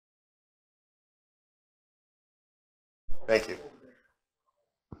Thank you.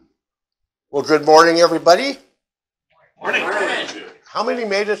 Well, good morning, everybody. Morning. How many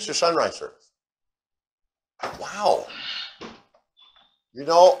made it to sunrise service? Wow. You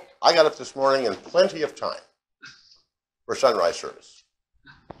know, I got up this morning in plenty of time for sunrise service.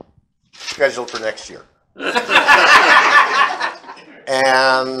 Scheduled for next year.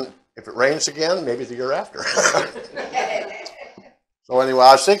 And if it rains again, maybe the year after. So anyway,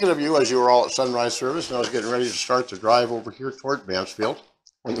 I was thinking of you as you were all at sunrise service, and I was getting ready to start the drive over here toward Mansfield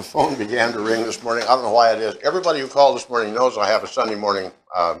when the phone began to ring this morning. I don't know why it is. Everybody who called this morning knows I have a Sunday morning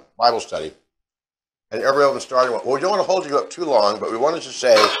Bible study. And everyone started, well, we don't want to hold you up too long, but we wanted to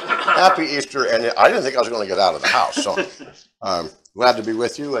say Happy Easter. And I didn't think I was going to get out of the house. So glad to be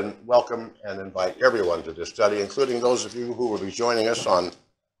with you and welcome and invite everyone to this study, including those of you who will be joining us on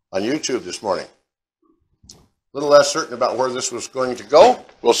YouTube this morning. A little less certain about where this was going to go.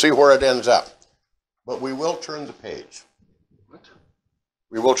 We'll see where it ends up. But we will turn the page.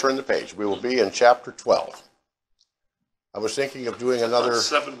 We will turn the page. We will be in chapter 12. I was thinking of doing another...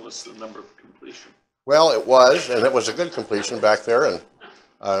 7 was the number of completion. Well, it was, and it was a good completion back there, and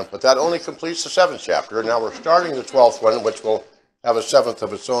but that only completes the 7th chapter. And now we're starting the 12th one, which will have a 7th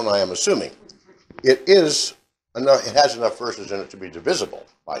of its own, I am assuming. It has enough verses in it to be divisible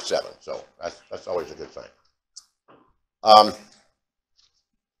by 7, so that's always a good sign.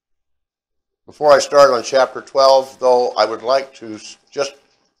 Before I start on chapter 12, though, I would like to just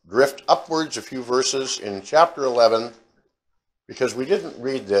drift upwards a few verses in chapter 11, because we didn't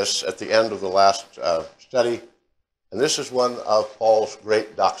read this at the end of the last study, and this is one of Paul's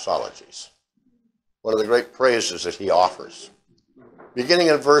great doxologies, one of the great praises that he offers. Beginning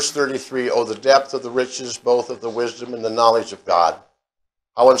in verse 33, "Oh, the depth of the riches, both of the wisdom and the knowledge of God!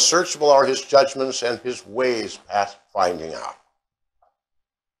 How unsearchable are his judgments and his ways past finding out.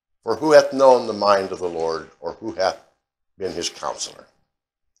 For who hath known the mind of the Lord, or who hath been his counselor?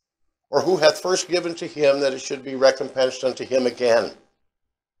 Or who hath first given to him that it should be recompensed unto him again?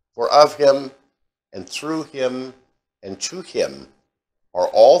 For of him, and through him, and to him are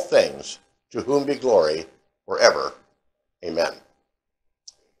all things, to whom be glory forever. Amen."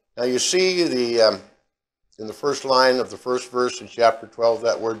 Now you see in the first line of the first verse in chapter 12,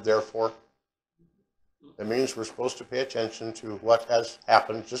 that word therefore. That means we're supposed to pay attention to what has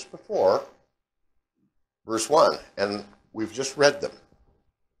happened just before verse 1. And we've just read them,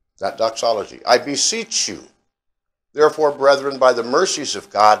 that doxology. "I beseech you, therefore, brethren, by the mercies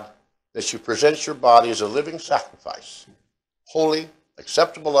of God, that you present your bodies a living sacrifice, holy,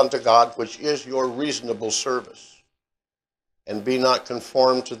 acceptable unto God, which is your reasonable service. And be not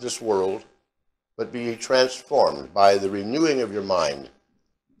conformed to this world, but be ye transformed by the renewing of your mind,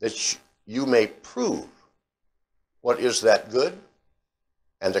 that you may prove what is that good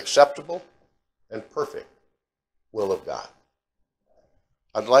and acceptable and perfect will of God."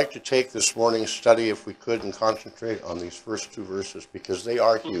 I'd like to take this morning's study, if we could, and concentrate on these first 2 verses, because they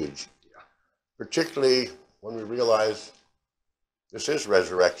are huge, particularly when we realize this is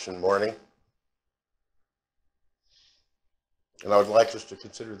resurrection morning. And I would like us to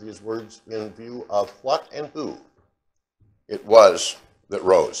consider these words in view of what and who it was that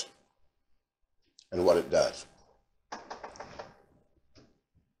rose and what it does.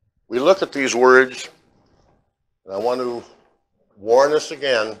 We look at these words, and I want to warn us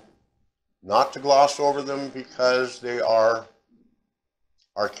again not to gloss over them because they are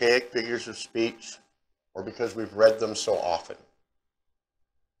archaic figures of speech or because we've read them so often.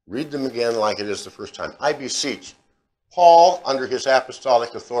 Read them again like it is the first time. "I beseech." Paul, under his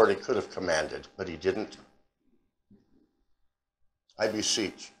apostolic authority, could have commanded, but he didn't. "I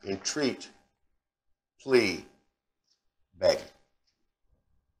beseech," entreat, plea, beg.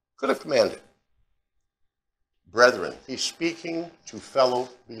 Could have commanded. "Brethren," he's speaking to fellow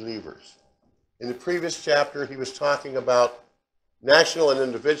believers. In the previous chapter, he was talking about national and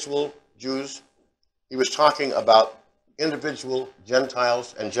individual Jews. He was talking about individual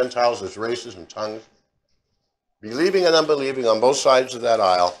Gentiles and Gentiles as races and tongues, believing and unbelieving on both sides of that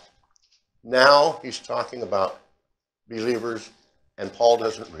aisle. Now he's talking about believers, and Paul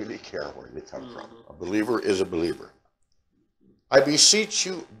doesn't really care where they come from. A believer is a believer. "I beseech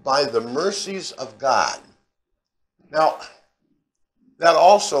you by the mercies of God." Now, that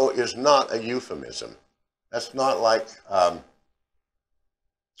also is not a euphemism. That's not like,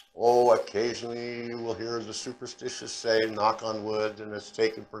 occasionally you will hear the superstitious say, knock on wood, and it's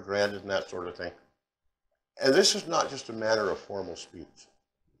taken for granted and that sort of thing. And this is not just a matter of formal speech.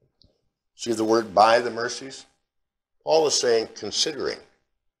 See the word "by the mercies"? Paul is saying considering.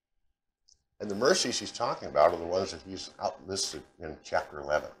 And the mercies he's talking about are the ones that he's outlisted in chapter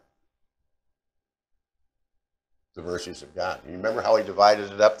 11. the mercies of God. You remember how he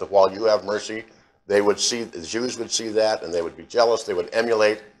divided it up? That while you have mercy, they would see, the Jews would see that, and they would be jealous, they would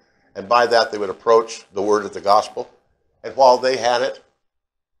emulate, and by that they would approach the word of the gospel. And while they had it,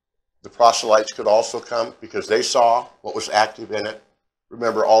 the proselytes could also come because they saw what was active in it.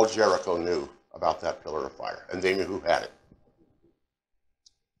 Remember, all Jericho knew about that pillar of fire, and they knew who had it.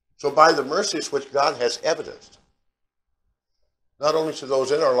 So by the mercies which God has evidenced, not only to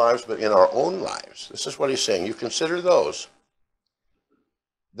those in our lives, but in our own lives, this is what he's saying. You consider those,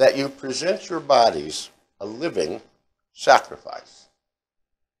 that you present your bodies a living sacrifice.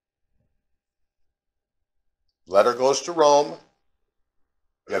 Letter goes to Rome.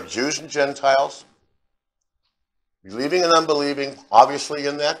 You have Jews and Gentiles, believing and unbelieving, obviously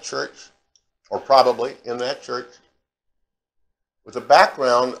in that church, or probably in that church, with a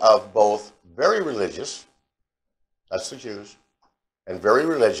background of both very religious, that's the Jews, and very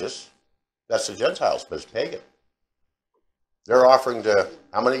religious, that's the Gentiles, but it's pagan. They're offering to,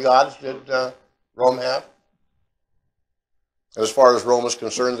 how many gods did Rome have? And as far as Rome was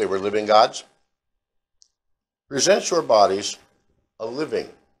concerned, they were living gods. Present your bodies a living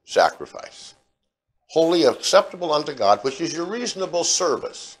sacrifice, wholly acceptable unto God, which is your reasonable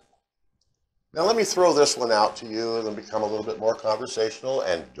service. Now let me throw this one out to you and then become a little bit more conversational,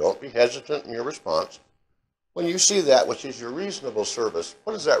 and don't be hesitant in your response. When you see that which is your reasonable service,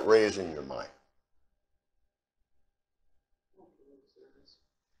 what does that raise in your mind?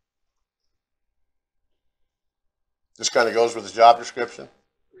 This kind of goes with the job description.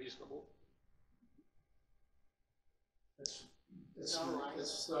 Reasonable.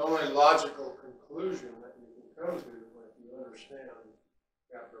 It's the only logical conclusion that you can come to if you understand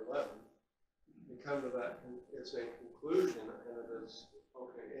chapter 11. You come to that, it's a conclusion, and it is,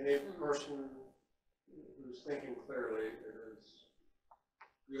 okay, any person who's thinking clearly, it is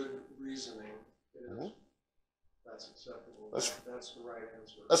good reasoning, it is, that's acceptable, that's the right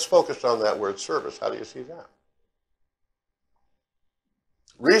answer. Let's focus on that word service. How do you see that?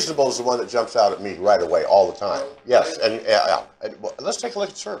 Reasonable is the one that jumps out at me right away all the time. Yes, and well, let's take a look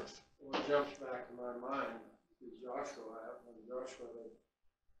at service. What jumps back to my mind is Joshua. When Joshua had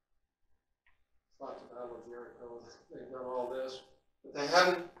fought the battle of Jericho, they've done all this, but they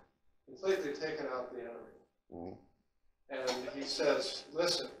hadn't completely taken out the enemy. And he says,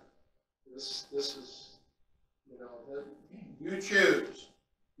 listen, this is, you choose.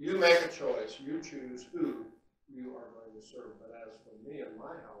 You make a choice. You choose who you are going to serve. But as for me and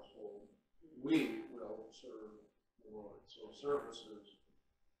my household, we will serve the Lord. So service is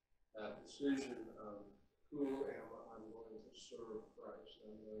that decision of who am I? I'm going to serve Christ.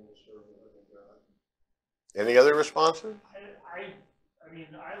 I'm going to serve the living God. Any other responses? I mean,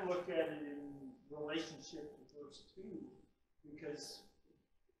 I look at it in relationship to verse 2, because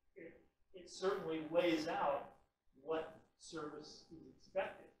it certainly lays out what service is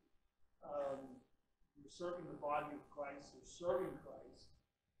expected. You're serving the body of Christ, you're serving Christ.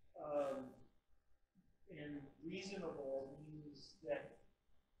 And reasonable means that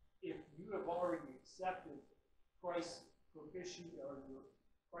if you have already accepted Christ's propitiation or your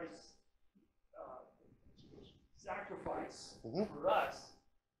Christ's sacrifice for us,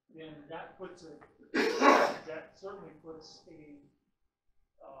 then that puts that certainly puts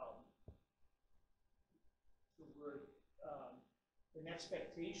an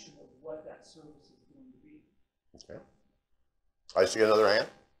expectation of what that service is going to be. Okay. I see another hand.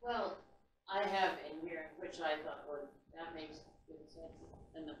 Well, I have in here, which I thought, well, that makes good sense,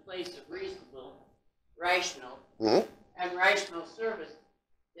 in the place of reasonable, rational, and rational service,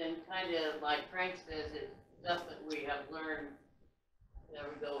 then kind of like Frank says, it's stuff that we have learned, there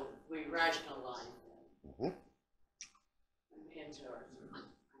we go, we rationalize them into our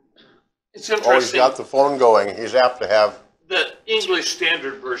service. It's Oh, he's interesting. got the phone going. He's apt to have. The English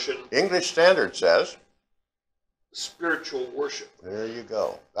Standard Version, English Standard says. spiritual worship. There you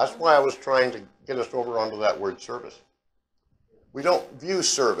go. That's why I was trying to get us over onto that word service. We don't view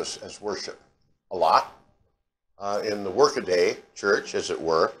service as worship a lot in the workaday church, as it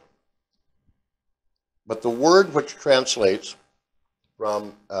were. But the word which translates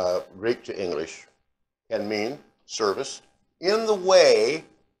from Greek to English can mean service in the way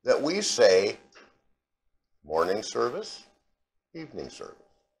that we say morning service, evening service,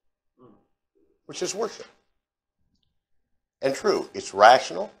 which is worship. And true, it's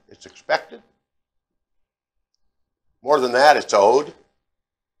rational, it's expected. More than that, it's owed.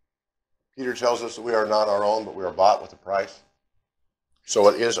 Peter tells us that we are not our own, but we are bought with a price. So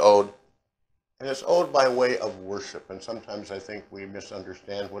it is owed. And it's owed by way of worship. And sometimes I think we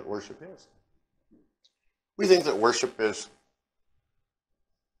misunderstand what worship is. We think that worship is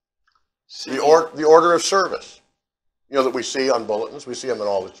the order of service. that we see on bulletins. We see them in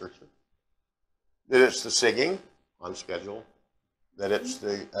all the churches. That it's the singing on schedule. That it's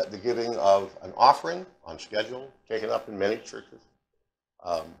the giving of an offering on schedule, taken up in many churches.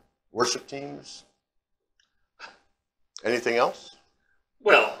 Worship teams. Anything else?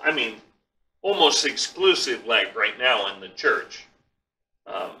 Well, I mean, almost exclusive, like right now in the church,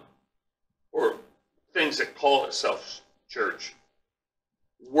 or things that call itself church,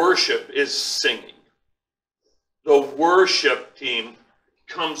 worship is singing. The worship team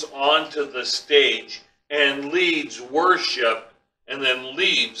comes onto the stage and leads worship and then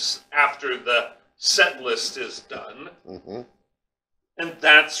leaves after the set list is done. Mm-hmm. And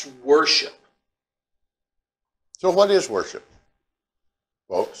that's worship. So what is worship,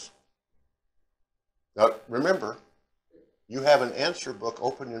 folks? Now, remember, you have an answer book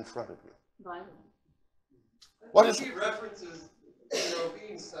open in front of you. Bible. What is He references,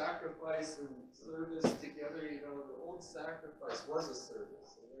 being sacrifice and service together. The old sacrifice was a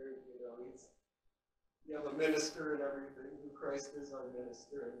service. And there, you have a minister and everything, who Christ is our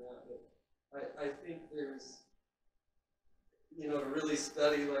minister and that. But I think there's, to really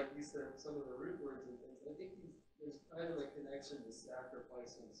study, like you said, some of the root words and things, I think there's kind of a connection to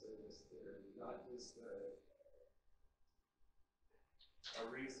sacrifice and service there, not just a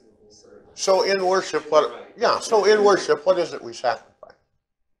reasonable service. So in worship, what is it we sacrifice?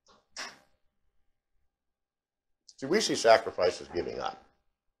 See, we see sacrifice as giving up,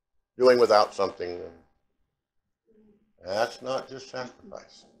 doing without something. That's not just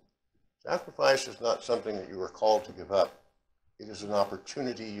sacrifice. Sacrifice is not something that you are called to give up. It is an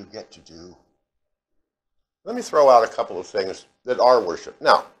opportunity you get to do. Let me throw out a couple of things that are worship.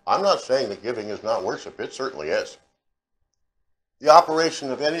 Now, I'm not saying that giving is not worship. It certainly is. The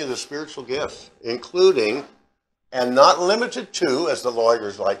operation of any of the spiritual gifts, including and not limited to, as the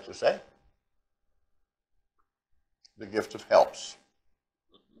lawyers like to say, the gift of helps.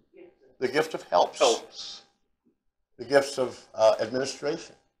 The gift of helps. Helps. The gifts of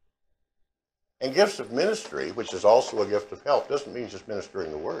administration. And gifts of ministry, which is also a gift of help, doesn't mean just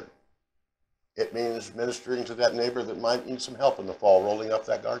ministering the word. It means ministering to that neighbor that might need some help in the fall, rolling up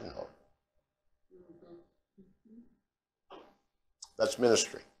that garden hose. That's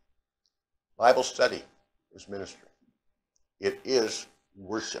ministry. Bible study is ministry. It is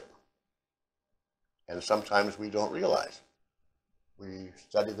worship. And sometimes we don't realize. We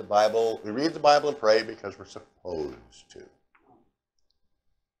study the Bible, we read the Bible and pray because we're supposed to.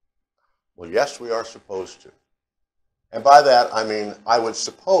 Well, yes, we are supposed to. And by that, I mean, I would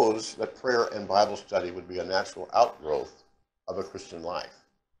suppose that prayer and Bible study would be a natural outgrowth of a Christian life,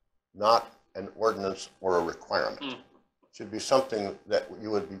 not an ordinance or a requirement. It should be something that it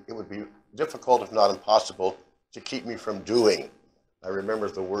would be difficult, if not impossible, to keep me from doing. I remember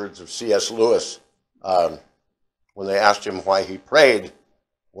the words of C.S. Lewis when they asked him why he prayed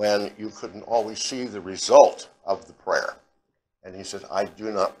when you couldn't always see the result of the prayer. And he said, I do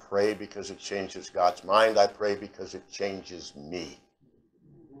not pray because it changes God's mind. I pray because it changes me.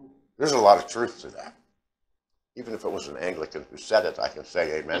 There's a lot of truth to that. Even if it was an Anglican who said it, I can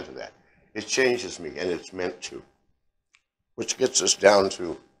say amen to that. It changes me, and it's meant to. Which gets us down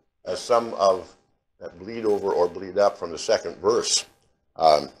to some of that bleed over or bleed up from the second verse.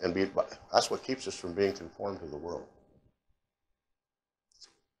 That's what keeps us from being conformed to the world.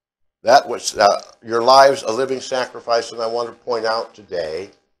 That was your lives a living sacrifice, and I want to point out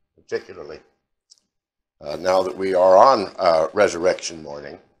today, particularly, now that we are on Resurrection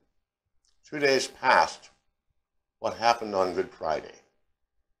Morning, 2 days past what happened on Good Friday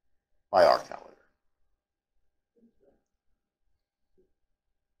by our calendar.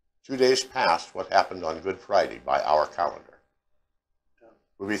 2 days past what happened on Good Friday by our calendar. It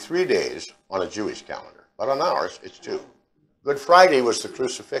would be 3 days on a Jewish calendar, but on ours, it's 2. Good Friday was the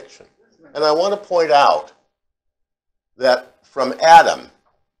crucifixion. And I want to point out that from Adam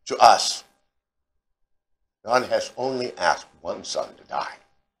to us, God has only asked one son to die.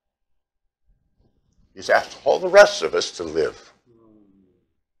 He's asked all the rest of us to live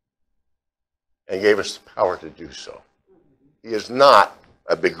and gave us the power to do so. He is not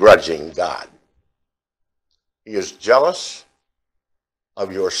a begrudging God. He is jealous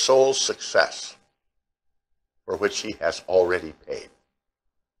of your soul's success, for which he has already paid.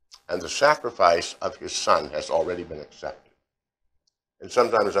 And the sacrifice of his son has already been accepted. And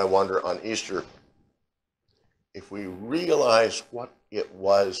sometimes I wonder on Easter if we realize what it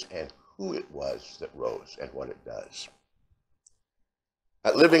was and who it was that rose and what it does.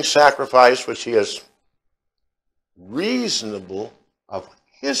 That living sacrifice which he is reasonable of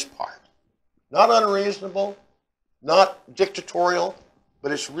his part, not unreasonable, not dictatorial,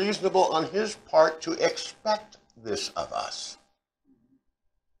 but it's reasonable on his part to expect this of us.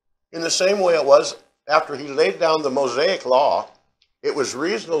 In the same way it was after he laid down the Mosaic law, it was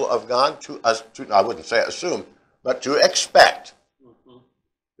reasonable of God to us, I wouldn't say assume, but to expect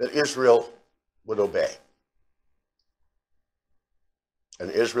that Israel would obey. And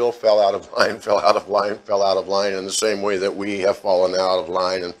Israel fell out of line, fell out of line, fell out of line in the same way that we have fallen out of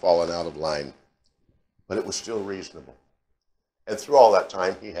line and fallen out of line. But it was still reasonable. And through all that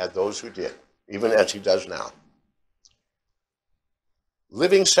time, he had those who did, even as he does now.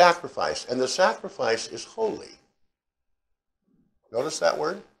 Living sacrifice, and the sacrifice is holy. Notice that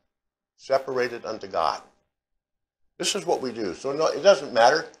word? Separated unto God. This is what we do. So no, it doesn't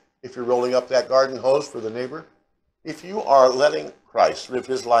matter if you're rolling up that garden hose for the neighbor. If you are letting Christ live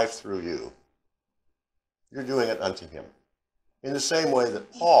his life through you, you're doing it unto him. In the same way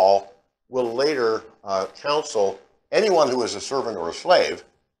that Paul will later counsel anyone who is a servant or a slave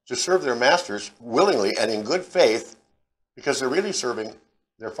to serve their masters willingly and in good faith, because they're really serving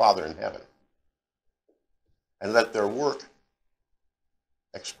their Father in heaven. And let their work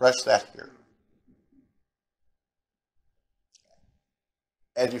express that here.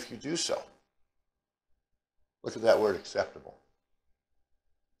 And if you do so, look at that word acceptable.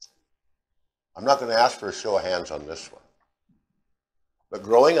 I'm not going to ask for a show of hands on this one. But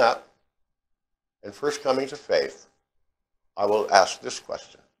growing up and first coming to faith, I will ask this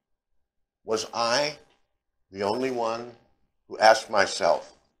question. Was I the only one who asked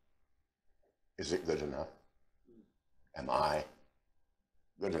myself, is it good enough? Am I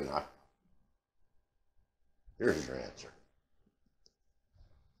good enough? Here's your answer.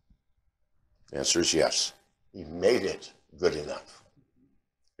 The answer is yes. He made it good enough,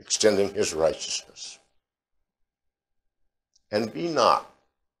 extending his righteousness. And be not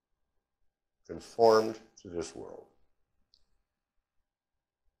conformed to this world.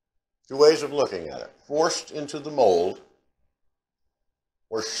 Two ways of looking at it. Forced into the mold,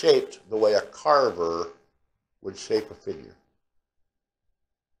 or shaped the way a carver would shape a figure.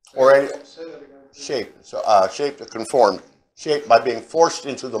 Or any, shaped, conformed, shaped by being forced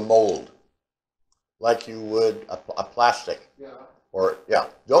into the mold, like you would a plastic. Yeah. Or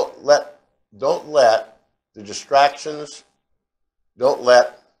don't let the distractions, don't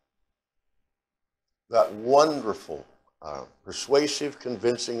let that wonderful, persuasive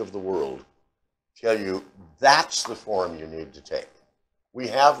convincing of the world tell you that's the form you need to take. We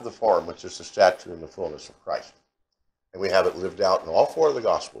have the form, which is the stature and the fullness of Christ. And we have it lived out in all four of the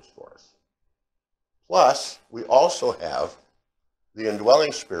Gospels for us. Plus, we also have the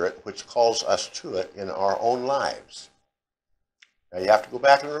indwelling Spirit, which calls us to it in our own lives. Now, you have to go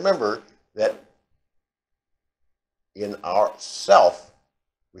back and remember that in ourself,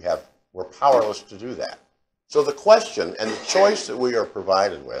 we're powerless to do that. So the question and the choice that we are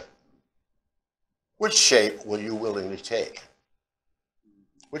provided with, which shape will you willingly take?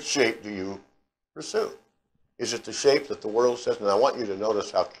 Which shape do you pursue? Is it the shape that the world says? And I want you to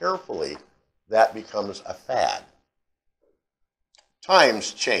notice how carefully that becomes a fad.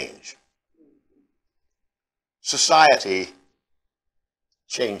 Times change. Society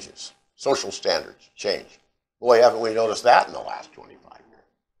changes. Social standards change. Boy, haven't we noticed that in the last 25 years.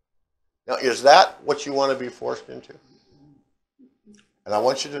 Now, is that what you want to be forced into? And I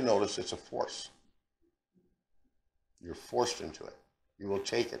want you to notice it's a force. You're forced into it. You will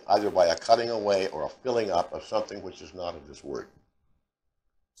take it either by a cutting away or a filling up of something which is not of this word.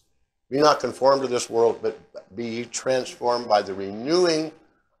 Be not conformed to this world, but be transformed by the renewing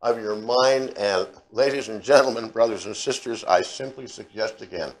of your mind. And ladies and gentlemen, brothers and sisters, I simply suggest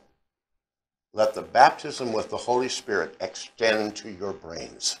again, let the baptism with the Holy Spirit extend to your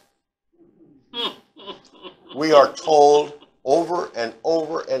brains. We are told over and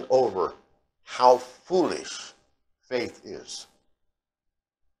over and over how foolish faith is.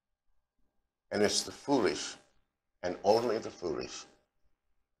 And it's the foolish, and only the foolish,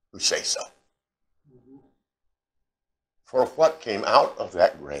 who say so. For what came out of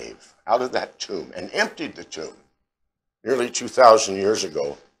that grave, out of that tomb, and emptied the tomb nearly 2,000 years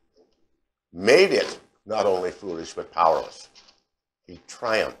ago, made it not only foolish but powerless. He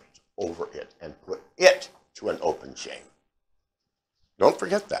triumphed over it and put it to an open shame. Don't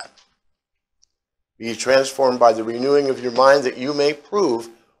forget that. Be transformed by the renewing of your mind, that you may prove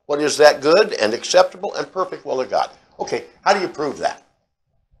what is that good and acceptable and perfect will of God. Okay, how do you prove that?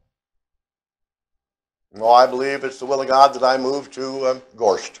 Well, I believe it's the will of God that I move to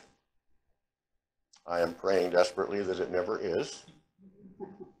Gorst. I am praying desperately that it never is.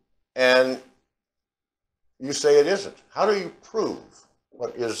 And you say it isn't. How do you prove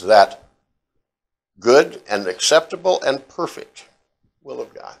what is that good and acceptable and perfect will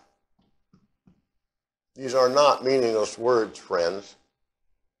of God? These are not meaningless words, friends.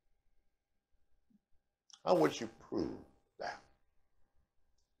 How would you prove that?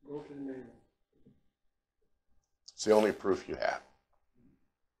 Go to the meeting. It's the only proof you have,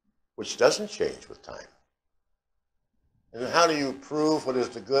 which doesn't change with time. And how do you prove what is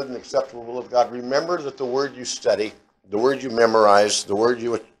the good and acceptable will of God? Remember that the word you study, the word you memorize, the word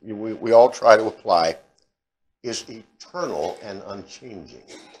we all try to apply is eternal and unchanging.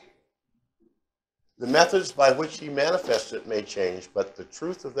 The methods by which he manifests it may change, but the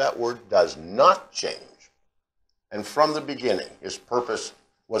truth of that word does not change. And from the beginning, his purpose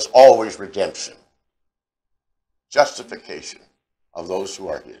was always redemption, justification of those who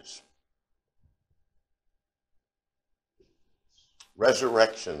are his.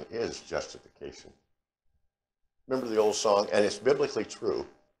 Resurrection is justification. Remember the old song, and it's biblically true.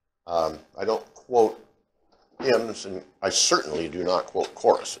 I don't quote hymns, and I certainly do not quote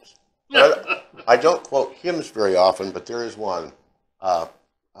choruses. I don't quote hymns very often, but there is one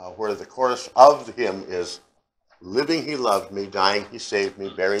where the chorus of the hymn is, living he loved me, dying he saved me,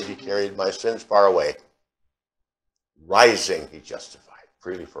 buried he carried my sins far away, rising he justified,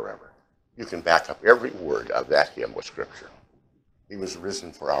 freely forever. You can back up every word of that hymn with Scripture. He was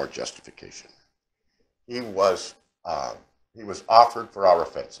risen for our justification. He was offered for our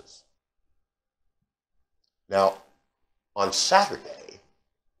offenses. Now, on Saturday,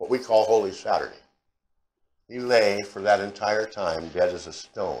 what we call Holy Saturday, he lay for that entire time dead as a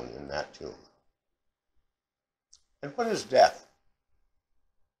stone in that tomb. And what is death?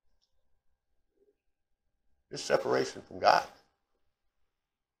 It's separation from God.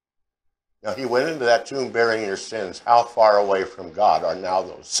 Now, he went into that tomb bearing your sins. How far away from God are now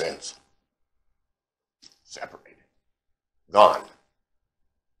those sins? Separated. Gone.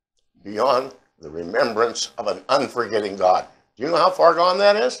 Beyond the remembrance of an unforgetting God. Do you know how far gone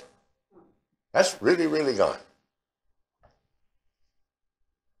that is? That's really, really gone.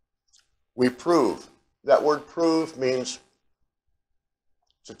 We prove. That word prove means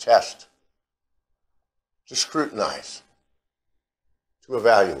to test, to scrutinize, to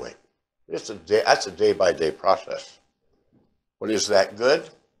evaluate. That's a day-by-day process. What is that good?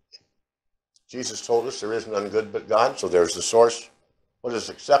 Jesus told us there is none good but God, so there's the source. What is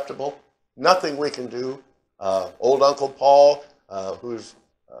acceptable? Nothing we can do. Old Uncle Paul, whose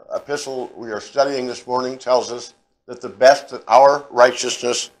epistle we are studying this morning, tells us that the best that our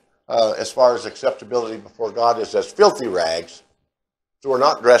righteousness, as far as acceptability before God, is as filthy rags. So we're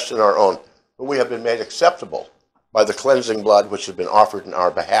not dressed in our own, but we have been made acceptable by the cleansing blood which has been offered in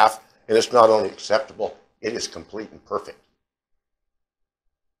our behalf. And it's not only acceptable, it is complete and perfect.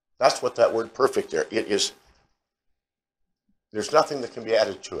 That's what that word perfect there. It is, there's nothing that can be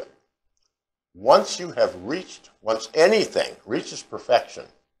added to it. Once anything reaches perfection,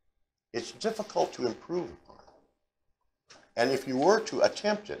 it's difficult to improve upon. And if you were to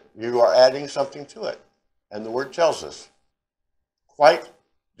attempt it, you are adding something to it. And the word tells us quite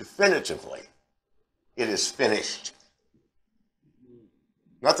definitively, it is finished.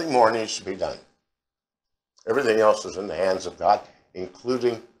 Nothing more needs to be done. Everything else is in the hands of God,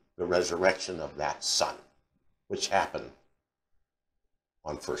 including the resurrection of that Son, which happened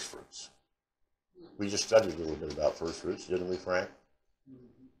on first fruits. We just studied a little bit about first fruits, didn't we, Frank?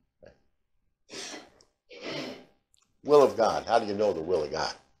 Okay. Will of God. How do you know the will of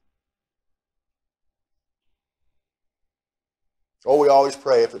God? Oh, we always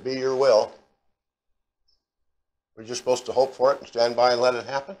pray, if it be your will. We're just supposed to hope for it and stand by and let it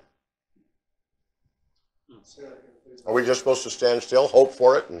happen? Are we just supposed to stand still, hope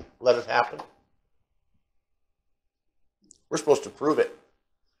for it, and let it happen? We're supposed to prove it,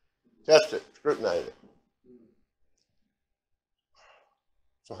 test it, scrutinize it.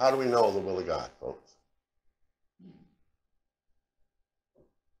 So how do we know the will of God, folks?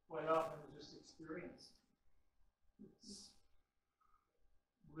 Quite often we just experience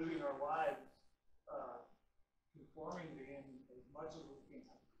living our lives conforming to him as much as we can.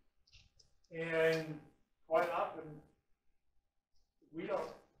 And quite often, we don't,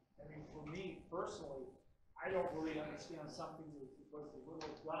 I mean, for me personally, I don't really understand something that was the will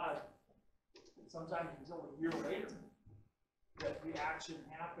of God sometimes until a year later, that the action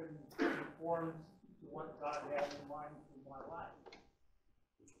happened conformed to what God had in mind for my life.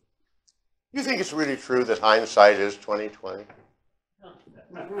 You think it's really true that hindsight is 20/20?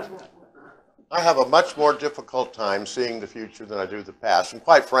 I have a much more difficult time seeing the future than I do the past. And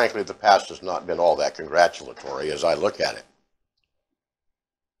quite frankly, the past has not been all that congratulatory as I look at it.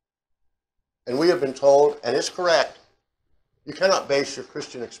 And we have been told, and it's correct, you cannot base your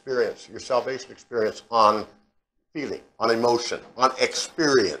Christian experience, your salvation experience, on feeling, on emotion, on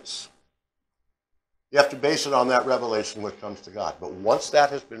experience. You have to base it on that revelation when it comes to God. But once that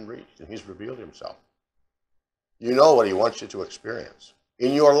has been reached and he's revealed himself, you know what he wants you to experience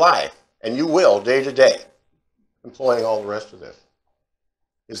in your life, and you will day to day, employing all the rest of this,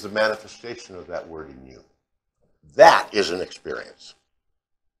 is the manifestation of that word in you. That is an experience.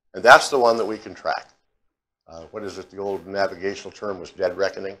 And that's the one that we can track. What is it? The old navigational term was dead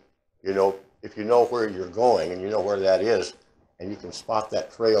reckoning. You know, if you know where you're going and you know where that is, and you can spot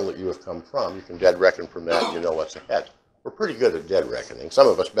that trail that you have come from, you can dead reckon from that and you know what's ahead. We're pretty good at dead reckoning. Some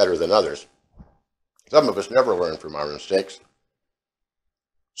of us better than others. Some of us never learn from our mistakes.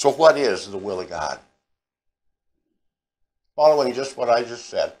 So what is the will of God? Following just what I just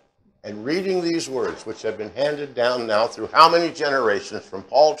said, and reading these words, which have been handed down now through how many generations from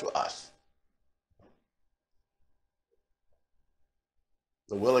Paul to us,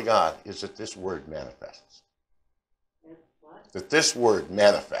 the will of God is that this word manifests. That this word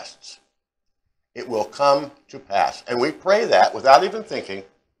manifests. It will come to pass. And we pray that without even thinking,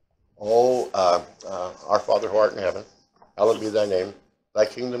 our Father who art in heaven, hallowed be thy name, thy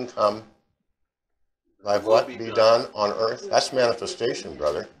kingdom come, thy what be done on earth. That's manifestation,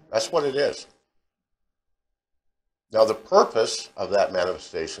 brother. That's what it is. Now the purpose of that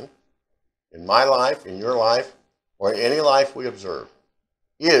manifestation, in my life, in your life, or in any life we observe,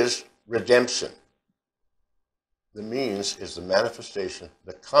 is redemption. The means is the manifestation,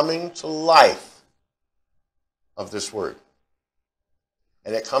 the coming to life of this word.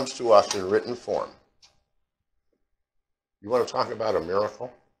 And it comes to us in written form. You want to talk about a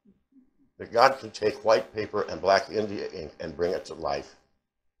miracle? That God can take white paper and black India ink and bring it to life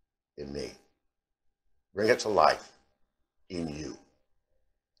in me. Bring it to life in you.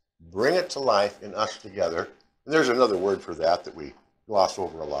 Bring it to life in us together. And there's another word for that that we gloss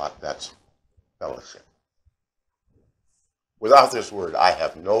over a lot. That's fellowship. Without this word, I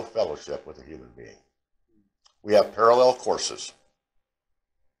have no fellowship with a human being. We have parallel courses,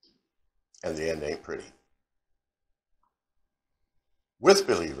 and the end ain't pretty. With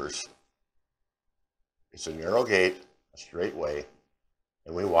believers, it's a narrow gate, a straight way,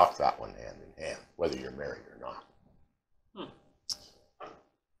 and we walk that one hand in hand, whether you're married or not.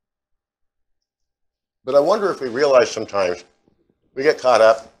 But I wonder if we realize sometimes we get caught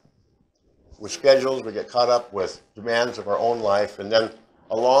up with schedules, we get caught up with demands of our own life, and then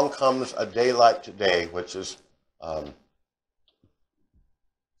along comes a day like today, which is a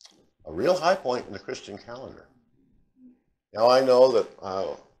real high point in the Christian calendar. Now I know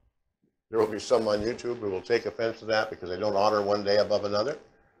that there will be some on YouTube who will take offense to that because they don't honor one day above another,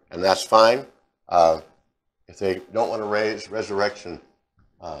 and that's fine. If they don't want to raise Resurrection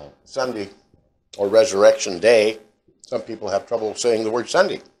Sunday or Resurrection Day, some people have trouble saying the word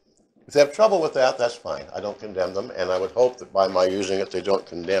Sunday. If they have trouble with that, that's fine. I don't condemn them, and I would hope that by my using it, they don't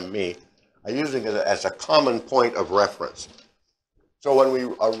condemn me. I'm using it as a common point of reference. So when we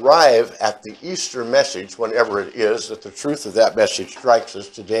arrive at the Easter message, whenever it is, that the truth of that message strikes us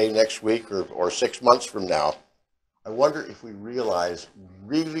today, next week, or 6 months from now, I wonder if we realize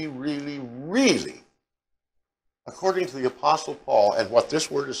really, really, really, according to the Apostle Paul and what this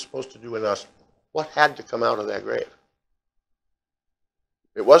word is supposed to do in us, what had to come out of that grave.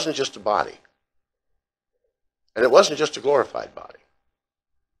 It wasn't just a body. And it wasn't just a glorified body.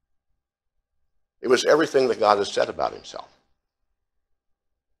 It was everything that God has said about himself.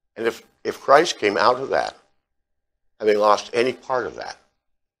 And if Christ came out of that, having lost any part of that,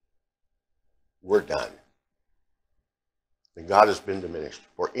 we're done. Then God has been diminished.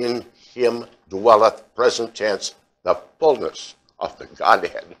 For in him dwelleth, present tense, the fullness of the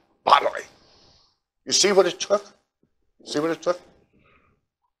Godhead bodily. You see what it took? See what it took?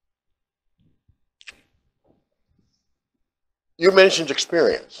 You mentioned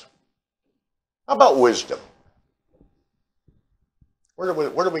experience. How about wisdom? Where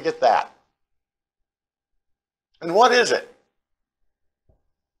do we get that? And what is it?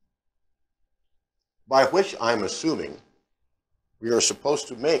 By which I'm assuming we are supposed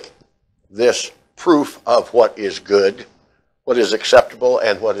to make this proof of what is good, what is acceptable,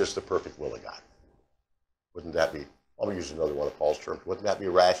 and what is the perfect will of God. Wouldn't that be, I'll use another one of Paul's terms, wouldn't that be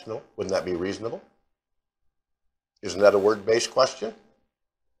rational? Wouldn't that be reasonable? Isn't that a word-based question?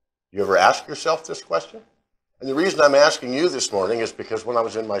 You ever ask yourself this question? And the reason I'm asking you this morning is because when I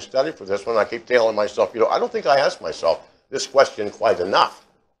was in my study for this one, I keep telling myself, I don't think I ask myself this question quite enough,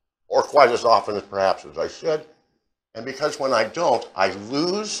 or quite as often as perhaps as I should. And because when I don't, I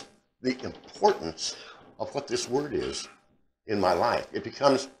lose the importance of what this word is in my life. It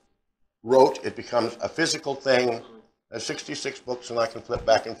becomes rote, it becomes a physical thing. There's 66 books and I can flip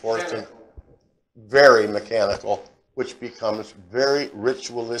back and forth. And very mechanical, which becomes very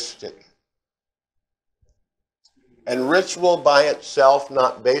ritualistic. And ritual by itself,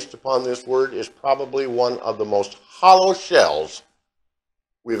 not based upon this word, is probably one of the most hollow shells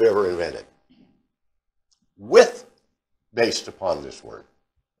we've ever invented. With, based upon this word.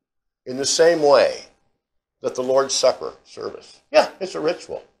 In the same way that the Lord's Supper service, yeah, it's a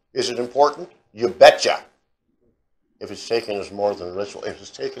ritual. Is it important? You betcha. If it's taken as more than a ritual, if it's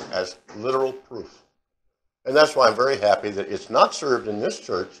taken as literal proof. And that's why I'm very happy that it's not served in this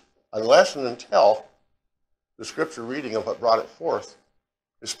church unless and until the scripture reading of what brought it forth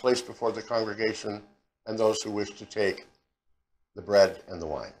is placed before the congregation and those who wish to take the bread and the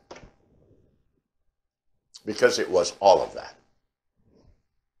wine. Because it was all of that.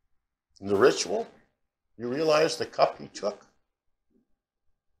 In the ritual, you realize the cup he took?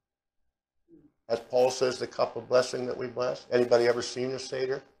 As Paul says, the cup of blessing that we bless. Anybody ever seen a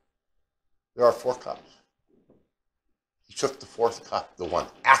Seder? There are 4 cups. He took the 4th cup, the one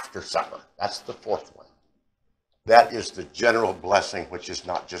after supper. That's the 4th one. That is the general blessing which is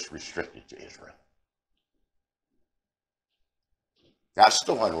not just restricted to Israel. That's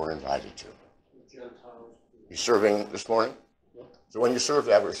the one we're invited to. Gentiles. You serving this morning? So when you serve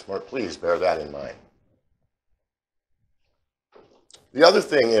that this morning, please bear that in mind. The other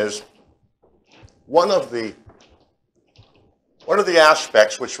thing is, one of the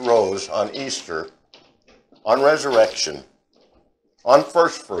aspects which rose on Easter, on resurrection, on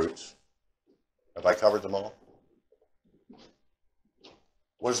first fruits, have I covered them all?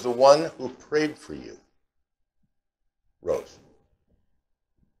 Was the one who prayed for you, rose.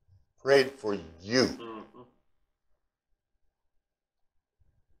 Prayed for you.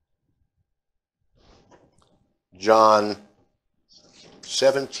 John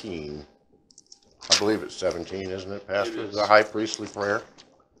 17, I believe it's 17, isn't it, Pastor? The high priestly prayer.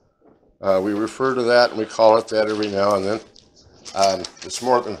 We refer to that and we call it that every now and then. It's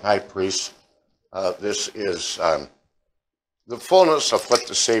more than high priest. This is the fullness of what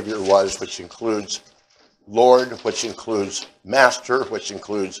the Savior was, which includes Lord, which includes Master, which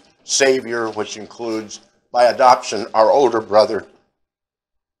includes Savior, which includes, by adoption, our older brother.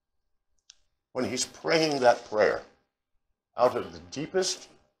 When he's praying that prayer out of the deepest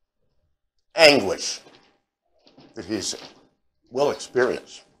anguish that he will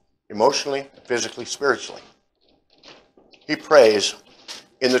experience, emotionally, physically, spiritually, he prays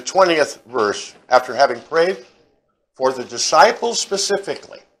in the 20th verse, after having prayed for the disciples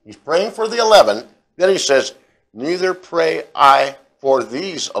specifically, he's praying for the 11, then he says, neither pray I for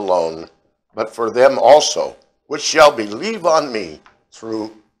these alone, but for them also, which shall believe on me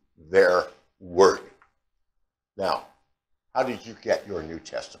through their word. Now, how did you get your New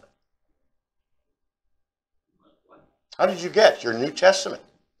Testament? How did you get your New Testament?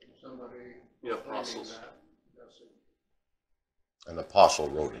 Somebody. The apostles. that message. An apostle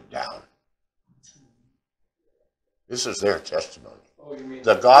wrote it down. This is their testimony. Oh, you mean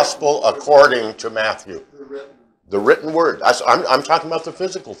The gospel according to Matthew. the written. The written word. I'm talking about the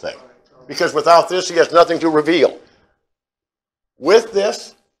physical thing. Right. Because without this, he has nothing to reveal. With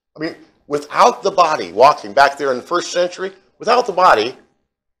this, without the body, walking back there in the first century, without the body,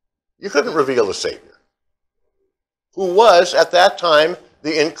 you couldn't reveal the Savior, who was, at that time,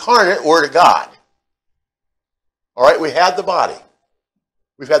 the incarnate Word of God. All right, we had the body.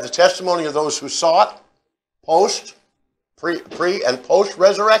 We've had the testimony of those who saw it, pre and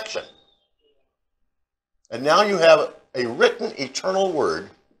post-resurrection. And now you have a written eternal word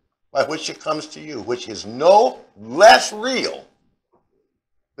by which it comes to you, which is no less real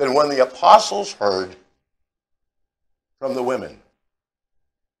than when the apostles heard from the women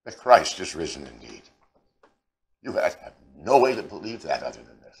that Christ is risen indeed. You have no way to believe that other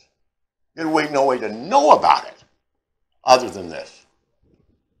than this. You have no way to know about it other than this.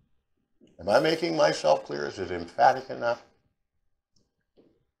 Am I making myself clear? Is it emphatic enough?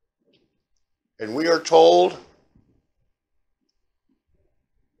 And we are told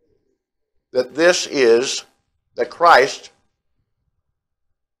that this is, that Christ,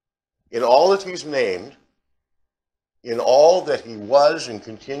 in all that he's named, in all that he was and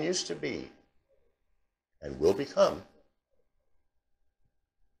continues to be, and will become,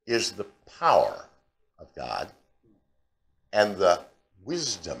 is the power of God and the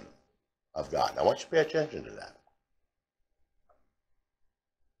wisdom of God. Now, I want you to pay attention to that.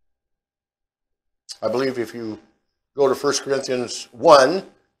 I believe if you go to 1 Corinthians 1,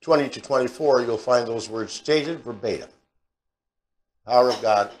 20 to 24, you'll find those words stated verbatim. Power of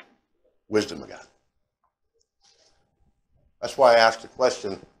God, wisdom of God. That's why I asked the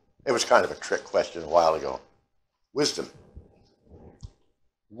question. It was kind of a trick question a while ago. Wisdom.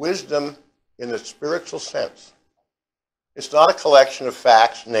 Wisdom in the spiritual sense. It's not a collection of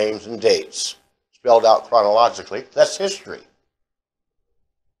facts, names, and dates. spelled out chronologically. That's history.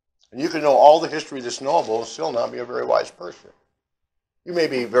 And you can know all the history that's knowable and still not be a very wise person. You may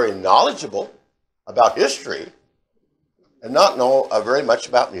be very knowledgeable about history and not know very much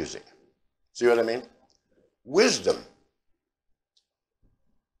about music. See what I mean? Wisdom.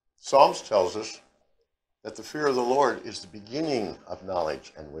 Psalms tells us that the fear of the Lord is the beginning of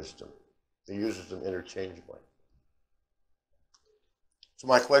knowledge and wisdom. He uses them interchangeably. So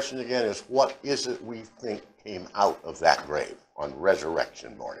my question again is, what is it we think came out of that grave on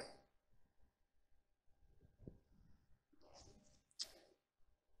resurrection morning?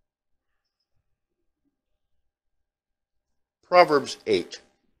 Proverbs 8.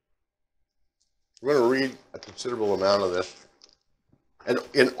 We're going to read a considerable amount of this. And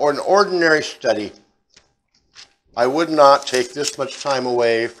in an ordinary study, I would not take this much time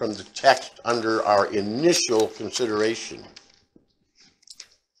away from the text under our initial consideration.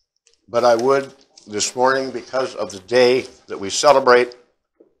 But I would this morning, because of the day that we celebrate,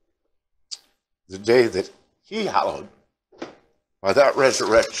 the day that he hallowed by that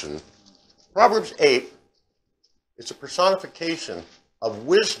resurrection. Proverbs 8 is a personification of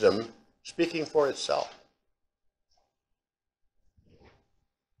wisdom speaking for itself.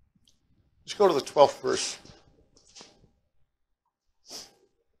 Let's go to the 12th verse.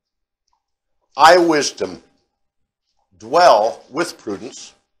 I, wisdom, dwell with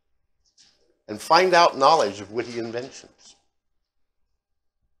prudence and find out knowledge of witty inventions.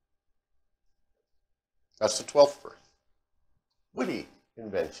 That's the 12th verse. Witty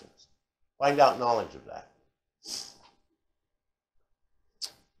inventions. Find out knowledge of that.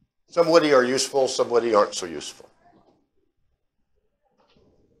 Some witty are useful, some witty aren't so useful.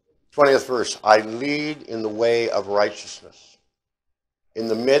 20th verse, I lead in the way of righteousness, in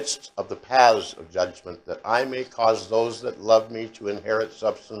the midst of the paths of judgment, that I may cause those that love me to inherit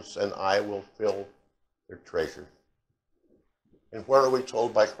substance, and I will fill their treasure. And where are we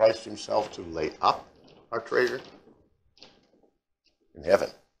told by Christ himself to lay up our treasure? In heaven,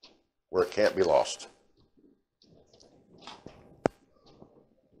 where it can't be lost.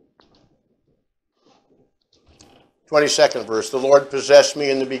 The 22nd verse, the Lord possessed me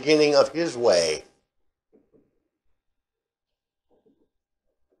in the beginning of his way,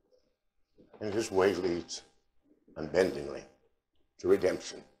 and his way leads unbendingly to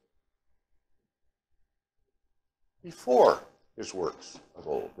redemption. Before his works of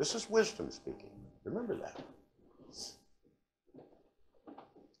old. This is wisdom speaking. Remember that.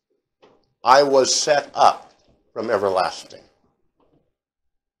 I was set up from everlasting.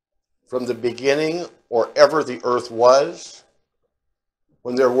 From the beginning, or ever the earth was,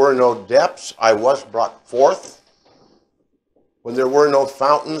 when there were no depths, I was brought forth. When there were no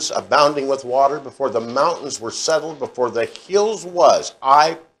fountains abounding with water, before the mountains were settled, before the hills was,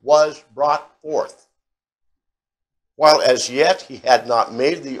 I was brought forth. While as yet he had not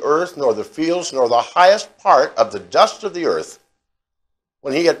made the earth, nor the fields, nor the highest part of the dust of the earth,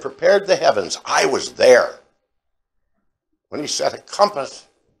 when he had prepared the heavens, I was there. When he set a compass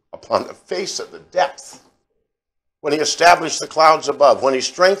upon the face of the depth, when he established the clouds above, when he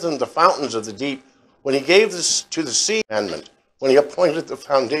strengthened the fountains of the deep, when he gave this to the sea commandment, when he appointed the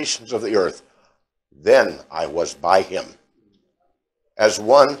foundations of the earth, then I was by him, as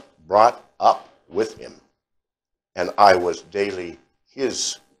one brought up with him, and I was daily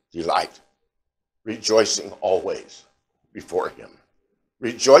his delight, rejoicing always before him,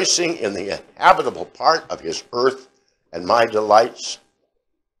 rejoicing in the inhabitable part of his earth, and my delights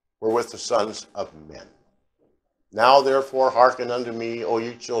were with the sons of men. Now therefore hearken unto me, O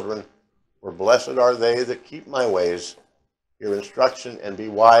ye children, for blessed are they that keep my ways. Hear instruction and be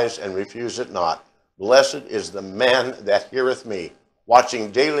wise, and refuse it not. Blessed is the man that heareth me, watching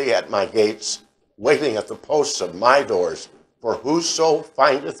daily at my gates, waiting at the posts of my doors. For whoso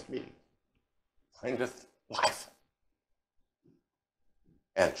findeth me findeth life,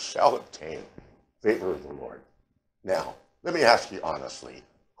 and shall obtain favor of the Lord. Now, let me ask you honestly,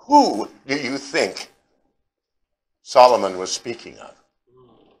 who do you think Solomon was speaking of?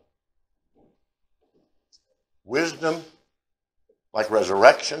 Wisdom, like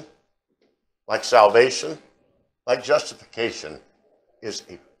resurrection, like salvation, like justification, is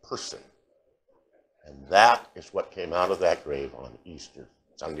a person. And that is what came out of that grave on Easter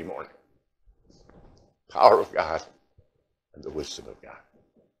Sunday morning. Power of God and the wisdom of God.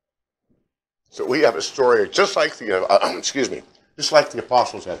 So we have a story just like the, just like the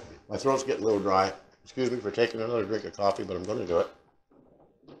apostles had. My throat's getting a little dry. Excuse me for taking another drink of coffee, but I'm going to do it.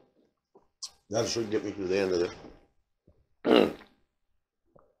 That should get me to the end of this.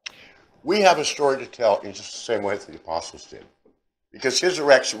 We have a story to tell in just the same way that the apostles did. Because his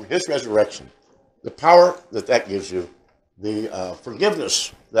resurrection the power that that gives you, the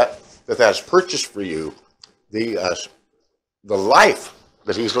forgiveness that's purchased for you, the life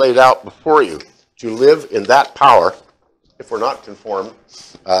that he's laid out before you to live in that power, if we're not conformed,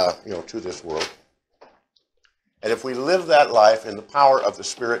 to this world. And if we live that life in the power of the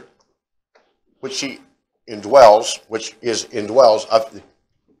Spirit, which he indwells,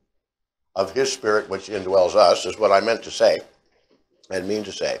 of his Spirit, which indwells us, is what I meant to say and mean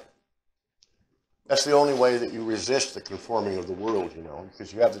to say. That's the only way that you resist the conforming of the world,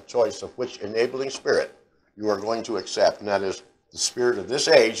 because you have the choice of which enabling spirit you are going to accept, and that is the spirit of this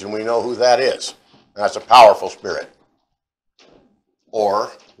age, and we know who that is. And that's a powerful spirit.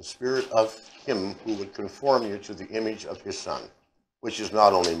 Or the spirit of him who would conform you to the image of his Son, which is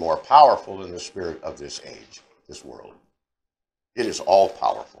not only more powerful than the spirit of this age, this world. It is all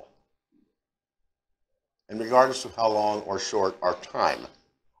powerful. And regardless of how long or short our time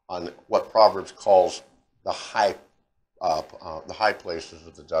on what Proverbs calls the high places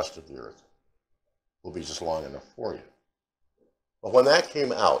of the dust of the earth, will be just long enough for you. But when that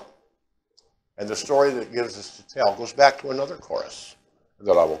came out, and the story that it gives us to tell goes back to another chorus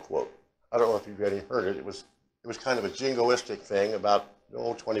that I will quote. I don't know if you've already heard it. It was kind of a jingoistic thing about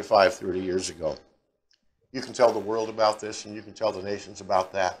 25, 30 years ago. You can tell the world about this, and you can tell the nations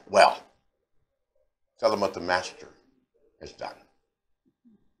about that. Well, tell them what the Master has done.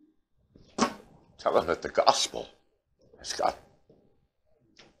 Tell them that the gospel has come.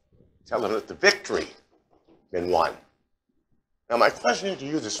 Tell them that the victory has been won. Now, my question to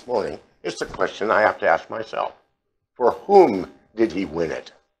you this morning is the question I have to ask myself. For whom did he win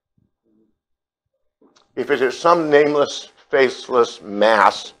it? If it is some nameless, faceless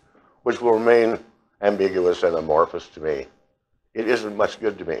mass which will remain ambiguous and amorphous to me, it isn't much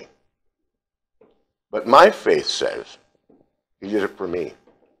good to me. But my faith says he did it for me.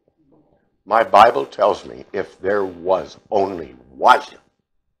 My Bible tells me if there was only one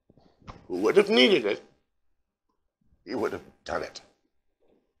who would have needed it, he would have done it.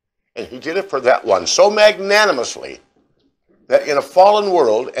 And he did it for that one so magnanimously that in a fallen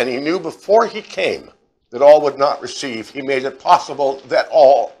world, and he knew before he came that all would not receive, he made it possible that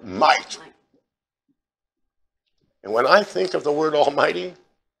all might. And when I think of the word Almighty,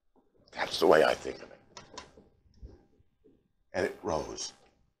 that's the way I think of it. And it rose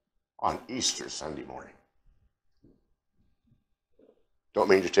on Easter Sunday morning. Don't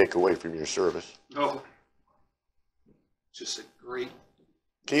mean to take away from your service. No. Just a great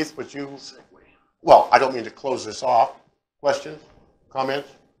Keith, would you? segue. Well, I don't mean to close this off. Questions, comments,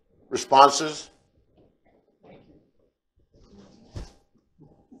 responses?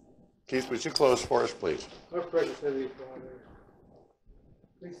 Keith, would you close for us, please? Our precious Heavenly Father,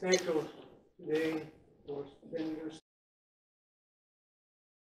 we thank you today for spending your